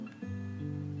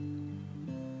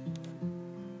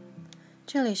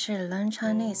这里是 Learn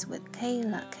Chinese with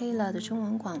Kayla 的中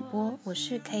文广播，我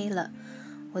是 Kayla，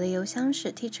 我的邮箱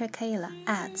是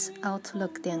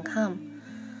teacherkayla@outlook.com。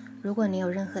如果你有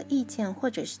任何意见或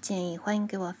者是建议，欢迎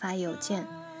给我发邮件。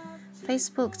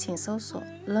Facebook 请搜索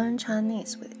Learn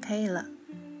Chinese with Kayla。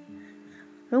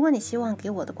如果你希望给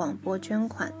我的广播捐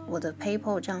款，我的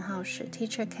PayPal 账号是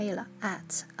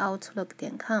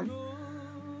teacherkayla@outlook.com。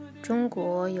中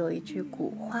国有一句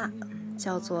古话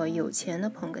叫做有钱的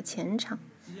捧个钱场，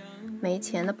没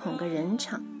钱的捧个人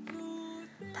场。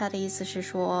他的意思是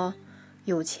说，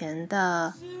有钱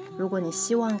的，如果你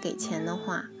希望给钱的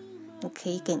话，你可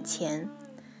以给钱，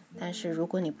但是如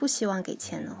果你不希望给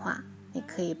钱的话，你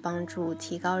可以帮助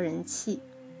提高人气。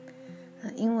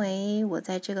因为我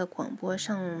在这个广播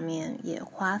上面也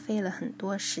花费了很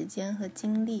多时间和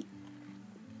精力，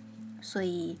所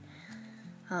以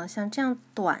像这样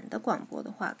短的广播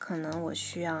的话，可能我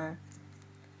需要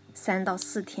3到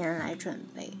4天来准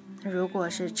备。如果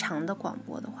是长的广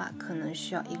播的话，可能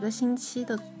需要1个星期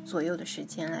的左右的时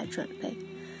间来准备。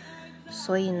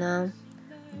所以呢，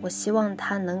我希望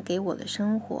它能给我的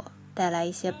生活带来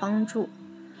一些帮助。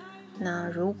那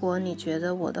如果你觉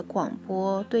得我的广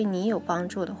播对你有帮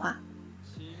助的话，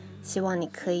希望你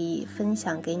可以分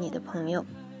享给你的朋友。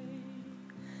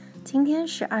今天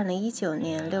是2019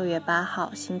年6月8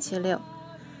号，星期六。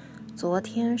昨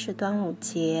天是端午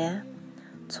节，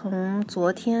从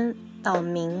昨天到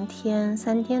明天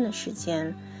3天的时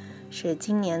间是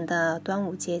今年的端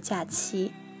午节假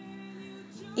期。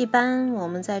一般我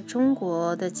们在中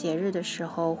国的节日的时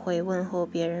候会问候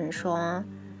别人说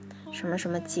什么什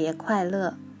么节快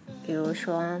乐，比如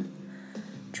说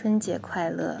春节快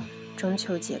乐，中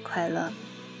秋节快乐。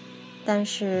但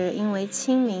是因为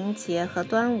清明节和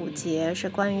端午节是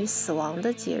关于死亡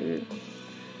的节日，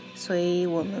所以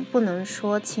我们不能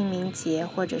说清明节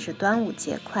或者是端午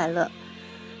节快乐，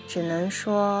只能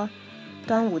说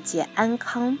端午节安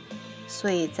康。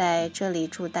所以在这里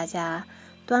祝大家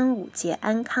端午节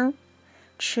安康，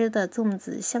吃的粽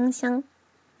子香香。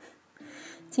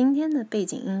今天的背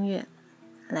景音乐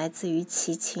来自于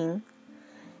齐秦。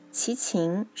齐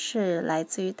秦是来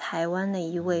自于台湾的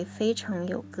一位非常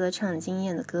有歌唱经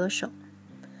验的歌手。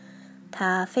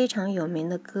他非常有名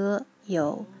的歌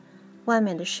有《外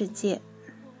面的世界》，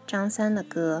张三的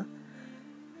歌，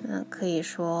可以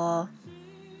说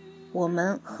我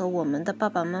们和我们的爸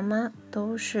爸妈妈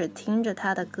都是听着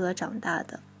他的歌长大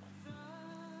的。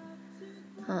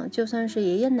就算是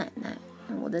爷爷奶奶，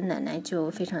我的奶奶就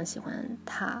非常喜欢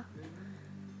他，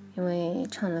因为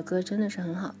唱的歌真的是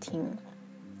很好听。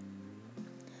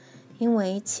因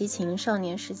为齐秦少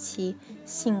年时期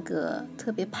性格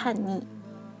特别叛逆，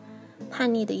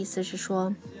叛逆的意思是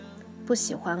说不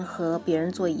喜欢和别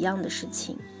人做一样的事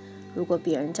情，如果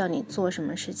别人叫你做什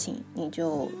么事情你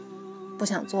就不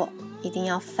想做，一定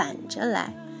要反着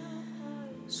来。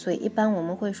所以一般我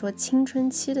们会说青春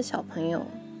期的小朋友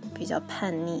比较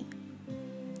叛逆。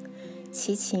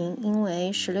齐秦因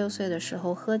为16岁的时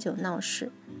候喝酒闹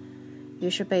事，于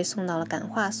是被送到了感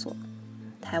化所。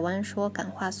台湾说感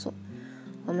化所，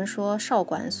我们说少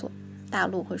管所，大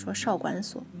陆会说少管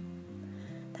所。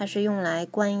它是用来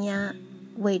关押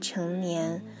未成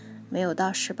年没有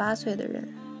到18岁的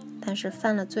人，但是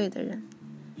犯了罪的人。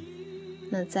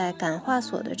那在感化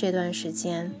所的这段时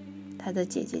间，他的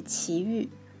姐姐齐豫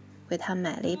为他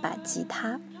买了一把吉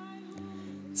他。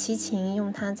齐秦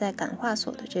用他在感化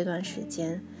所的这段时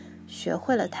间学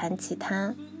会了弹吉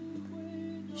他，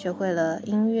学会了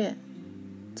音乐，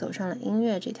走上了音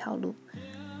乐这条路。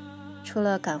出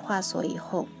了感化所以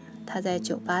后，他在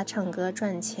酒吧唱歌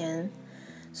赚钱，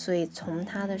所以从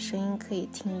他的声音可以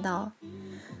听到，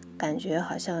感觉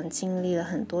好像经历了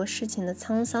很多事情的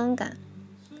沧桑感。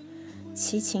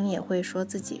齐秦也会说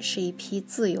自己是一匹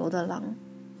自由的狼，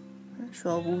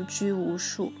说无拘无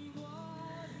束。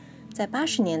在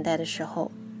80年代的时候，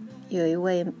有一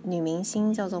位女明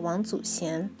星叫做王祖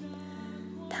贤，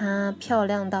她漂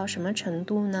亮到什么程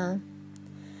度呢？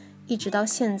一直到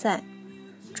现在，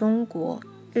中国、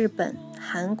日本、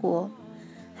韩国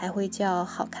还会叫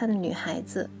好看的女孩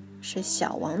子是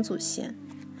小王祖贤。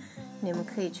你们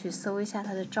可以去搜一下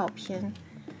她的照片。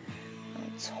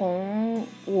从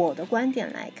我的观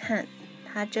点来看，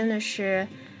她真的是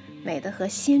美得和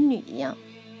仙女一样。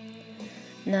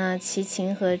那齐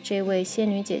秦和这位仙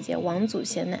女姐姐王祖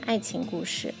贤的爱情故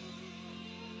事，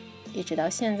一直到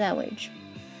现在为止，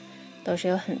都是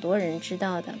有很多人知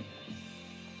道的。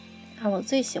而我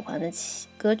最喜欢的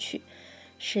歌曲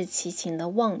是齐秦的《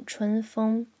望春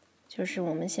风》，就是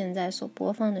我们现在所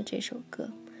播放的这首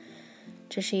歌。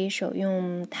这是一首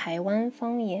用台湾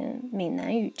方言闽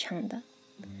南语唱的，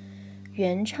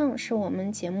原唱是我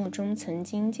们节目中曾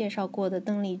经介绍过的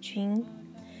邓丽君。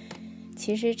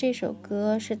其实这首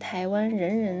歌是台湾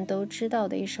人人都知道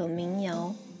的一首民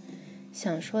谣，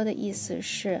想说的意思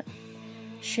是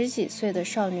10几岁的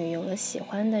少女有了喜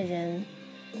欢的人，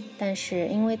但是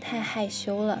因为太害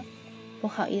羞了，不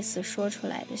好意思说出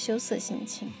来的羞涩心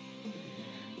情。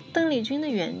邓丽君的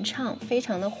原唱非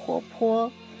常的活泼，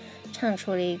唱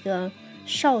出了一个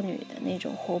少女的那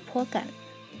种活泼感，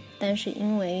但是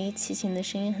因为齐秦的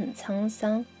声音很沧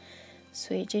桑，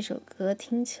所以这首歌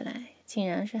听起来竟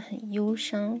然是很忧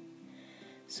伤，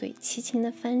所以齐秦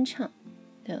的翻唱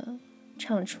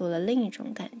唱出了另一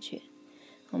种感觉。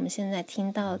我们现在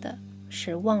听到的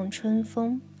是《望春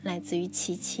风》，来自于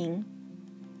齐秦。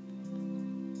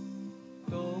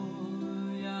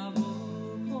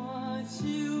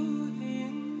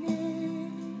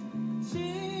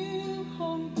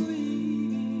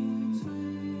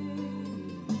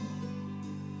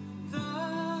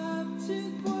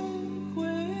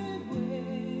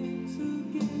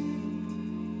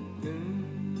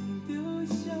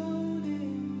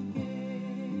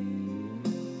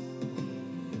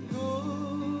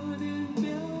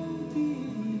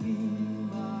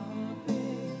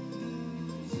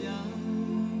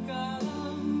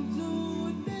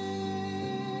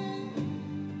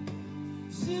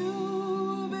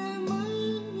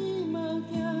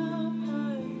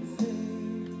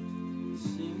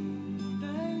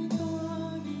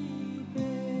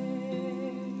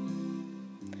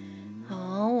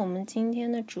今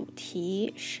天的主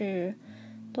题是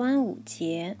端午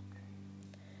节，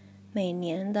每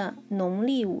年的农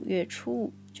历5月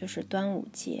初5就是端午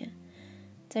节。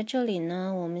在这里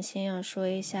呢，我们先要说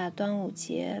一下端午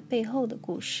节背后的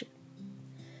故事。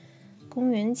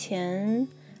公元前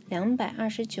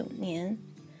229年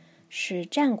是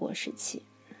战国时期。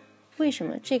为什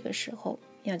么这个时候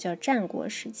要叫战国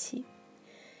时期？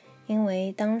因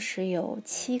为当时有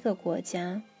7个国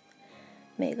家，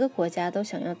每个国家都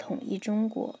想要统一中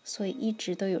国，所以一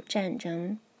直都有战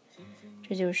争，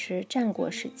这就是战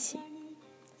国时期。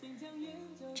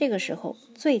这个时候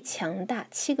最强大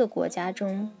7个国家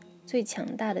中最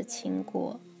强大的秦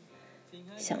国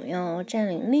想要占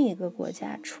领另一个国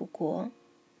家楚国。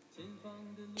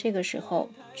这个时候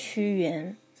屈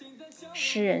原，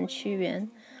诗人屈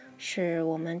原是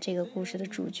我们这个故事的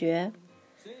主角，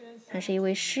他是一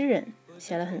位诗人，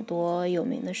写了很多有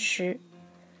名的诗，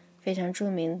非常著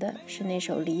名的是那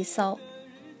首《离骚》。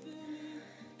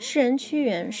诗人屈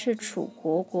原是楚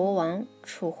国国王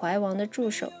楚怀王的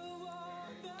助手。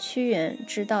屈原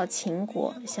知道秦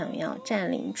国想要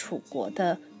占领楚国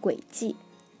的诡计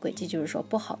就是说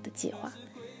不好的计划，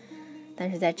但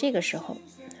是在这个时候，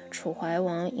楚怀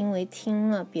王因为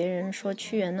听了别人说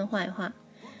屈原的坏话，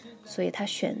所以他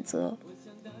选择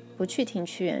不去听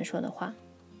屈原说的话。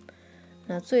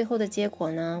那最后的结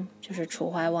果呢，就是楚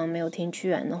怀王没有听屈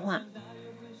原的话，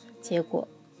结果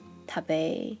他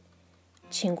被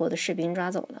秦国的士兵抓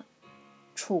走了，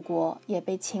楚国也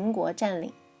被秦国占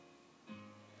领。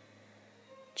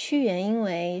屈原因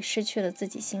为失去了自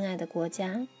己心爱的国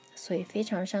家，所以非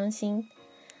常伤心，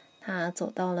他走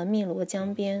到了汨罗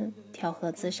江边跳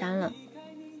河自杀了。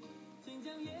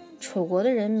楚国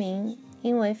的人民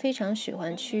因为非常喜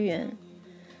欢屈原，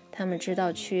他们知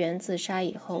道屈原自杀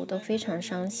以后都非常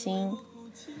伤心，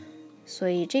所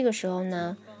以这个时候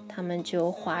呢，他们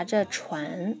就划着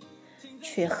船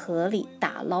去河里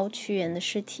打捞屈原的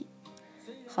尸体。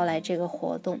后来这个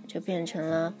活动就变成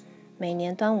了每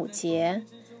年端午节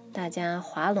大家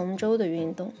划龙舟的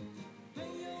运动。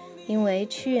因为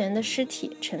屈原的尸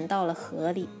体沉到了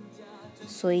河里，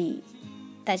所以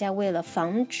大家为了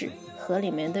防止河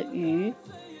里面的鱼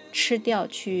吃掉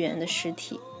屈原的尸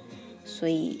体，所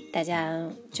以大家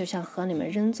就向河里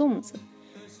面扔粽子，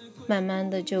慢慢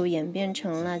的就演变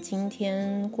成了今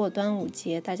天过端午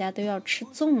节大家都要吃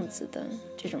粽子的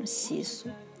这种习俗。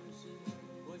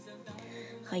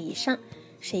好，以上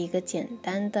是一个简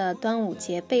单的端午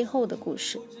节背后的故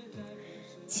事。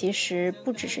其实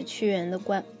不只是屈原的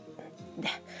故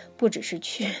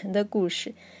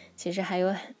事，其实还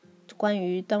有关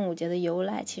于端午节的由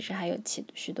来，其实还有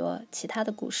许多其他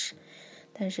的故事，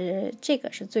但是这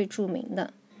个是最著名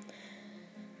的。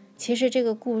其实这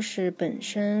个故事本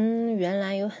身原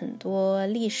来有很多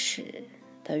历史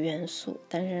的元素，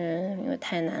但是因为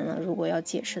太难了，如果要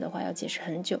解释的话要解释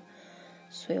很久，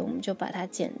所以我们就把它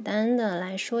简单的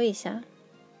来说一下。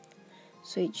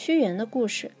所以屈原的故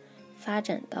事发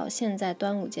展到现在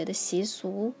端午节的习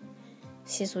俗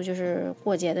就是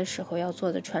过节的时候要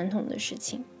做的传统的事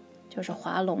情，就是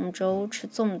划龙舟吃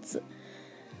粽子。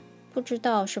不知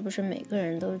道是不是每个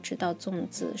人都知道粽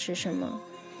子是什么？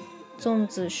粽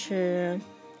子是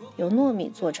由糯米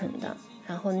做成的，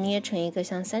然后捏成一个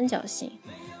像三角形，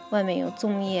外面有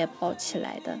粽叶包起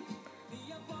来的。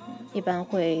一般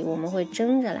我们会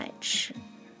蒸着来吃。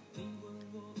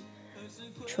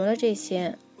除了这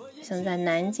些，像在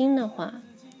南京的话，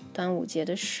端午节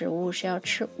的食物是要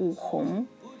吃五红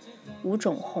，5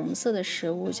种红色的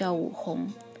食物叫五红。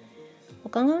我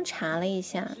刚刚查了一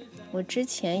下，我之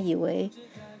前以为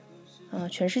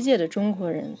全世界的中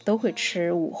国人都会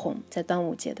吃五红，在端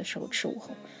午节的时候吃五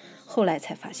红，后来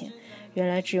才发现原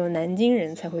来只有南京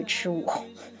人才会吃五红，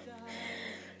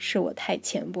是我太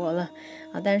浅薄了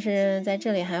但是在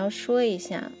这里还要说一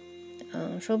下，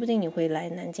说不定你会来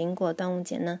南京过端午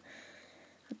节呢。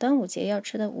端午节要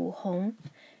吃的五红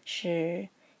是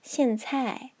苋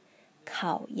菜、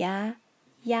烤鸭、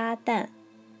鸭蛋、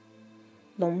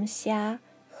龙虾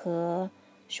和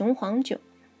雄黄酒。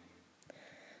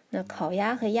那烤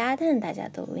鸭和鸭蛋大家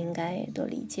都应该都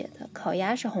理解的，烤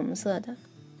鸭是红色的，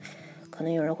可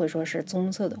能有人会说是棕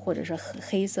色的或者是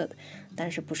黑色的，但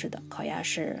是不是的，烤鸭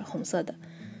是红色的。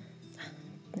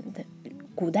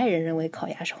古代人认为烤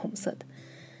鸭是红色的。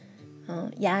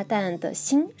鸭蛋的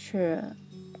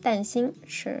蛋心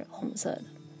是红色的。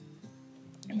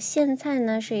苋菜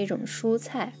呢是一种蔬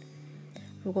菜，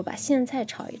如果把苋菜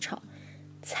炒一炒，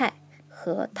菜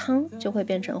和汤就会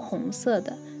变成红色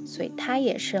的，所以它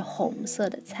也是红色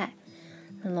的菜。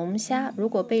龙虾如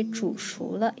果被煮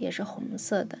熟了也是红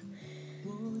色的。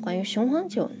关于雄黄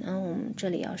酒呢，我们这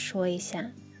里要说一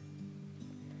下，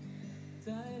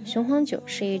雄黄酒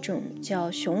是一种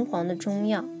叫雄黄的中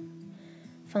药，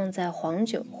放在黄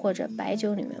酒或者白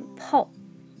酒里面泡，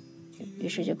于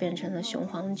是就变成了雄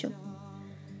黄酒。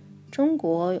中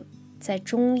国在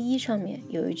中医上面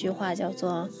有一句话叫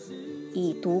做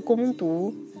以毒攻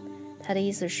毒，它的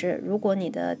意思是，如果你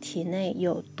的体内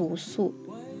有毒素，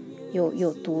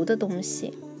有毒的东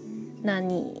西，那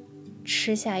你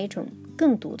吃下一种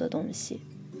更毒的东西，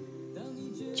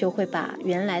就会把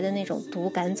原来的那种毒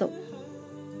赶走。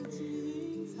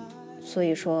所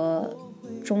以说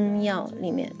中医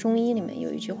里面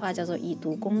有一句话叫做以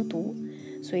毒攻毒，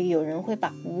所以有人会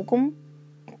把蜈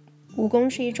蚣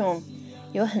是一种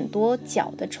有很多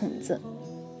角的虫子，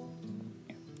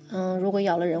如果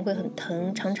咬了人会很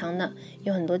疼，长长的，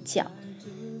有很多角。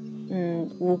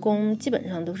蜈蚣基本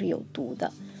上都是有毒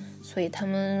的，所以他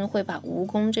们会把蜈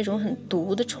蚣这种很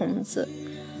毒的虫子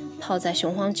泡在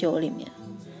雄黄酒里面，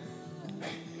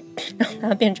让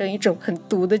它变成一种很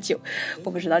毒的酒。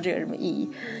我不知道这有什么意义，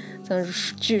但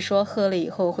是据说喝了以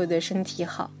后会对身体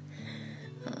好。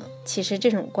其实这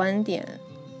种观点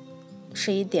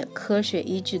是一点科学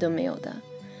依据都没有的，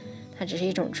它只是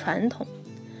一种传统，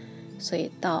所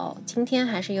以到今天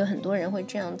还是有很多人会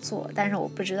这样做，但是我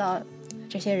不知道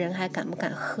这些人还敢不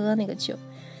敢喝那个酒。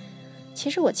其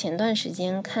实我前段时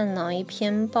间看到一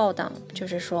篇报道，就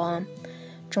是说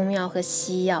中药和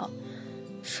西药，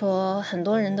说很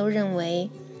多人都认为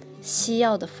西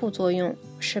药的副作用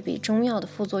是比中药的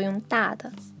副作用大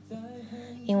的，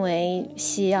因为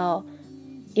西药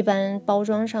一般包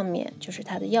装上面，就是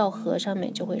它的药盒上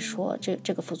面就会说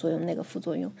这个副作用那个副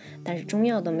作用，但是中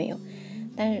药都没有。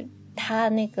但是他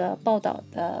那个报道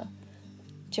的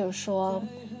就是说，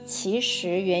其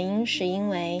实原因是因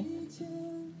为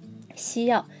西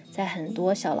药在很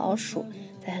多小老鼠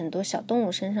在很多小动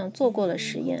物身上做过了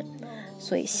实验，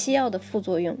所以西药的副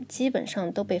作用基本上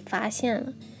都被发现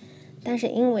了。但是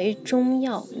因为中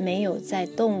药没有在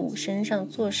动物身上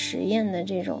做实验的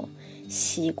这种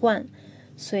习惯，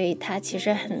所以它其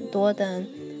实很多的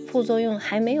副作用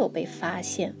还没有被发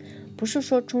现。不是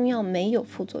说中药没有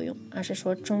副作用，而是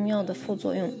说中药的副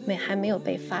作用还没有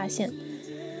被发现。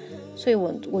所以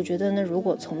我觉得呢，如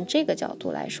果从这个角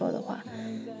度来说的话，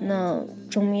那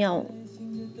中药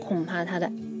恐怕它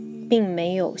的并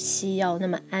没有西药那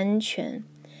么安全。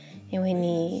因为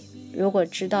你如果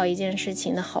知道一件事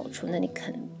情的好处，那你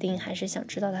肯定还是想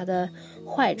知道它的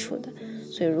坏处的。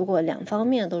所以如果两方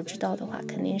面都知道的话，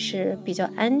肯定是比较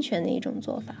安全的一种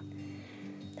做法。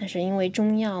但是因为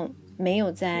中药没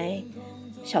有在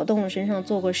小动物身上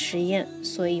做过实验，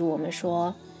所以我们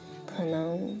说可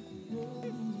能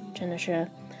真的是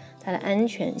它的安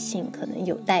全性可能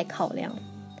有待考量。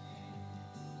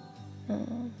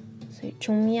所以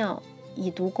中药以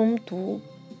毒攻毒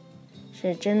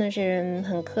是真的是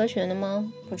很科学的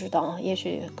吗？不知道，也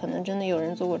许可能真的有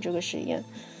人做过这个实验。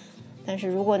但是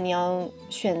如果你要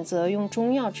选择用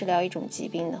中药治疗一种疾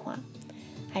病的话，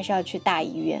还是要去大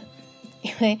医院。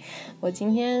因为我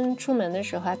今天出门的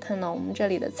时候还看到我们这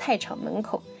里的菜场门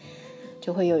口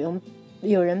就会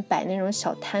有人摆那种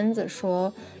小摊子，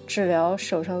说治疗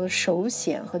手上的手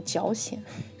癣和脚癣。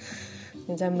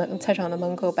你在菜场的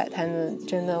门口摆摊子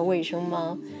真的卫生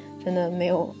吗？真的没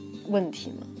有问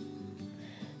题吗？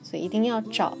所以一定要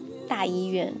找大医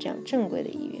院，这样正规的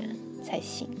医院才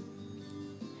行。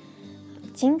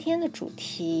今天的主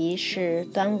题是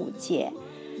端午节，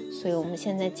所以我们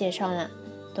现在介绍了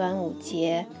端午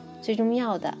节最重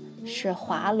要的是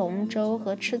划龙舟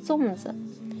和吃粽子，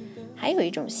还有一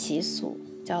种习俗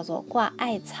叫做挂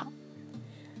艾草。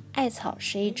艾草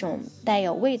是一种带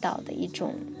有味道的一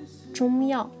种中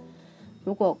药，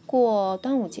如果过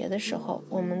端午节的时候，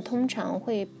我们通常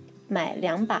会买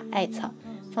2把艾草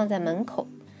放在门口。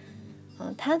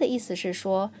他的意思是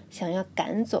说想要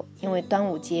赶走，因为端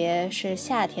午节是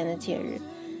夏天的节日，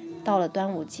到了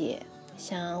端午节，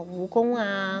像蜈蚣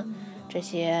啊这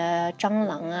些蟑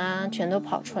螂啊全都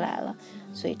跑出来了，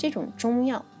所以这种中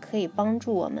药可以帮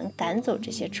助我们赶走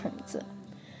这些虫子，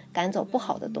赶走不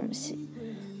好的东西。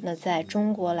那在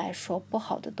中国来说，不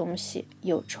好的东西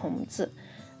有虫子，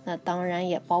那当然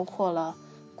也包括了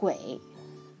鬼。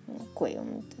鬼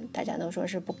大家都说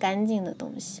是不干净的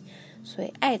东西，所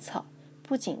以艾草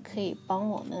不仅可以帮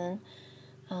我们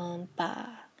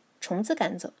把虫子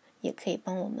赶走，也可以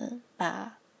帮我们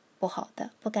把不好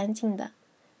的不干净的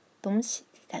东西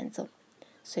给赶走。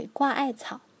所以挂艾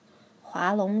草、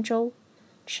划龙舟、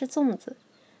吃粽子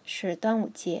是端午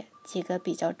节几个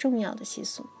比较重要的习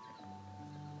俗。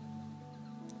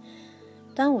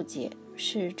端午节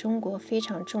是中国非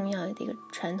常重要的一个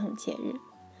传统节日，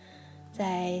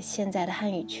在现在的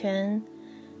汉语圈，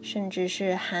甚至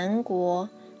是韩国、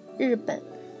日本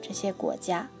这些国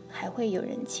家还会有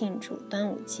人庆祝端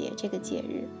午节这个节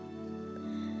日。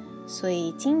所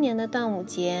以今年的端午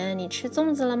节你吃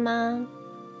粽子了吗？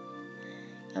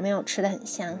有没有吃得很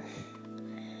香？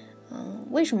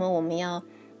为什么我们要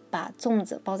把粽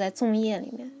子包在粽叶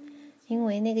里面？因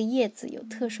为那个叶子有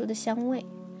特殊的香味，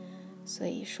所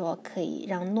以说可以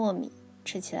让糯米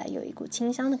吃起来有一股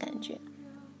清香的感觉。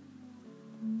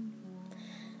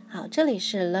好，这里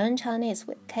是 Learn Chinese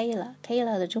with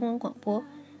Kayla 的中文广播，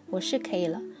我是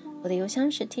Kayla， 我的邮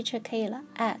箱是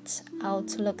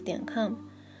teacherkayla@outlook.com。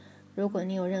 如果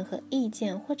你有任何意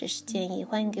见或者是建议，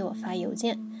欢迎给我发邮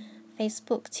件。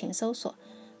 Facebook 请搜索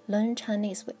Learn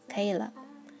Chinese with Kayla。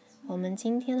 我们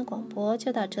今天的广播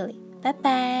就到这里，拜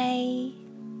拜。